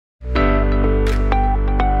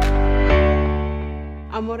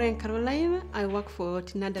I'm Oreng Carolyne. I work for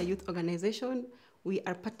TINADA Youth Organization. We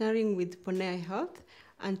are partnering with Ponea Health,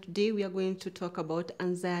 and today we are going to talk about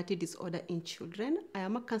anxiety disorder in children. I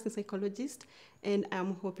am a counseling psychologist, and I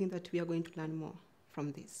am hoping that we are going to learn more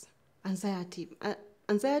from this. Anxiety.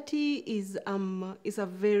 Anxiety is a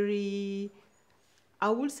very, I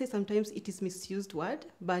would say sometimes it is misused word,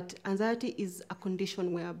 but anxiety is a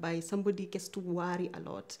condition whereby somebody gets to worry a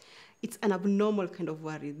lot. It's an abnormal kind of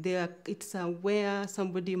worry. It's where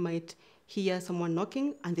somebody might hear someone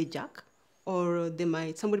knocking and they jerk, or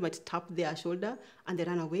somebody might tap their shoulder and they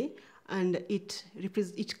run away, and it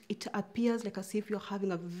appears like as if you're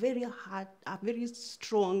having a very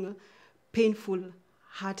strong, painful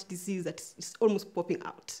heart disease that is almost popping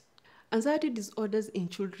out. Anxiety disorders in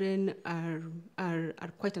children are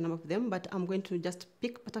quite a number of them, but I'm going to just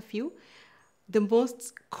pick but a few. The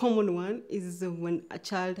most common one is when a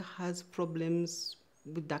child has problems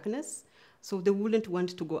with darkness. So they wouldn't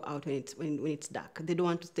want to go out when it's dark. They don't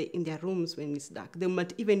want to stay in their rooms when it's dark. They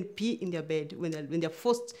might even pee in their bed when they're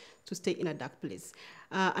forced to stay in a dark place.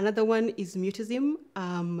 Another one is mutism,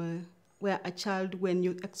 where a child, when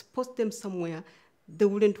you expose them somewhere, they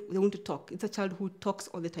want to talk. It's a child who talks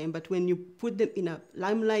all the time, but when you put them in a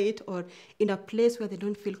limelight or in a place where they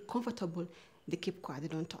don't feel comfortable, they keep quiet, they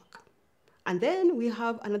don't talk. And then we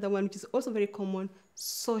have another one, which is also very common,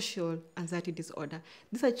 social anxiety disorder.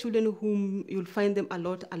 These are children whom you'll find them a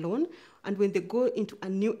lot alone, and when they go into a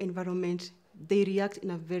new environment, they react in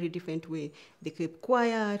a very different way. They keep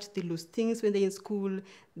quiet, they lose things when they're in school,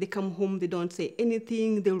 they come home, they don't say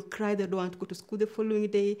anything, they will cry, they don't want to go to school the following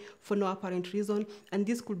day for no apparent reason, and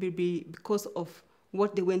this could be because of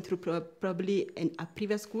what they went through probably in a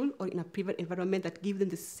previous school or in a previous environment that give them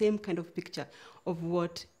the same kind of picture of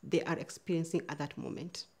what they are experiencing at that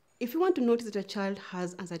moment. If you want to notice that a child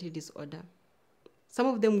has anxiety disorder, some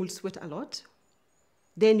of them will sweat a lot.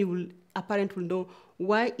 Then a parent will know,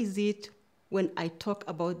 why is it when I talk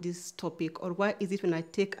about this topic, or why is it when I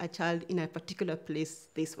take a child in a particular place,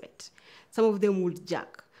 they sweat? Some of them will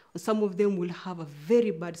jerk. Some of them will have a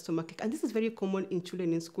very bad stomachache. And this is very common in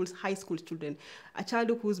children in schools, high school children. A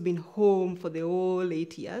child who's been home for the whole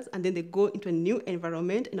 8 years, and then they go into a new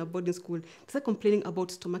environment in a boarding school, they start complaining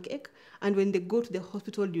about stomachache. And when they go to the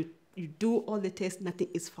hospital, you do all the tests, nothing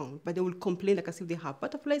is found. But they will complain like as if they have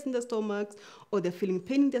butterflies in their stomachs, or they're feeling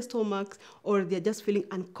pain in their stomachs, or they're just feeling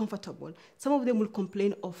uncomfortable. Some of them will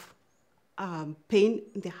complain of pain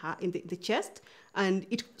in the chest, and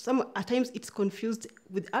at times it's confused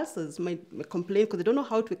with ulcers. Might complain because they don't know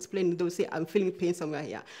how to explain. They'll say, I'm feeling pain somewhere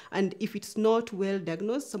here. And if it's not well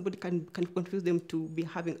diagnosed, somebody can confuse them to be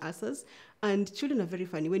having ulcers. And children are very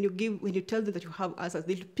funny. When you tell them that you have ulcers,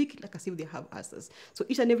 they'll pick it like as if they have ulcers. So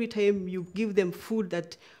each and every time you give them food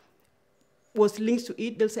that was linked to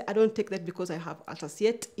it, they'll say, I don't take that because I have ulcers.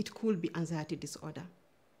 Yet it could be anxiety disorder.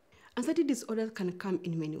 Anxiety disorder can come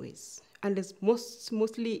in many ways, and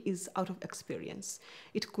mostly is out of experience.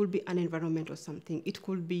 It could be an environment or something. It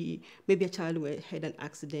could be maybe a child had an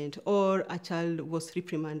accident, or a child was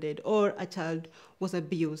reprimanded, or a child was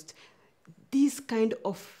abused. These kind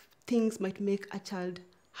of things might make a child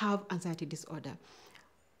have anxiety disorder.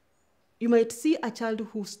 You might see a child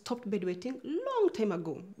who stopped bedwetting long time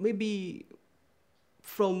ago, maybe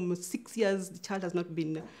from 6 years, the child has not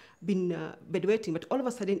been bedwetting, but all of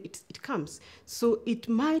a sudden it comes. So it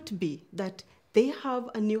might be that they have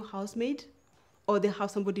a new housemaid, or they have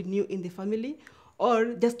somebody new in the family,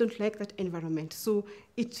 or just don't like that environment. So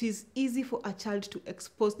it is easy for a child to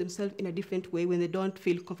expose themselves in a different way when they don't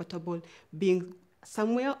feel comfortable being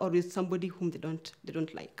somewhere or with somebody whom they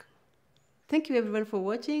don't like. Thank you everyone for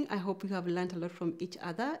watching. I hope you have learned a lot from each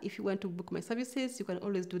other. If you want to book my services, you can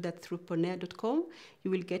always do that through ponea.com.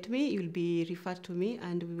 You will get me, you will be referred to me,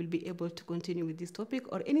 and we will be able to continue with this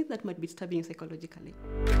topic or anything that might be disturbing you psychologically.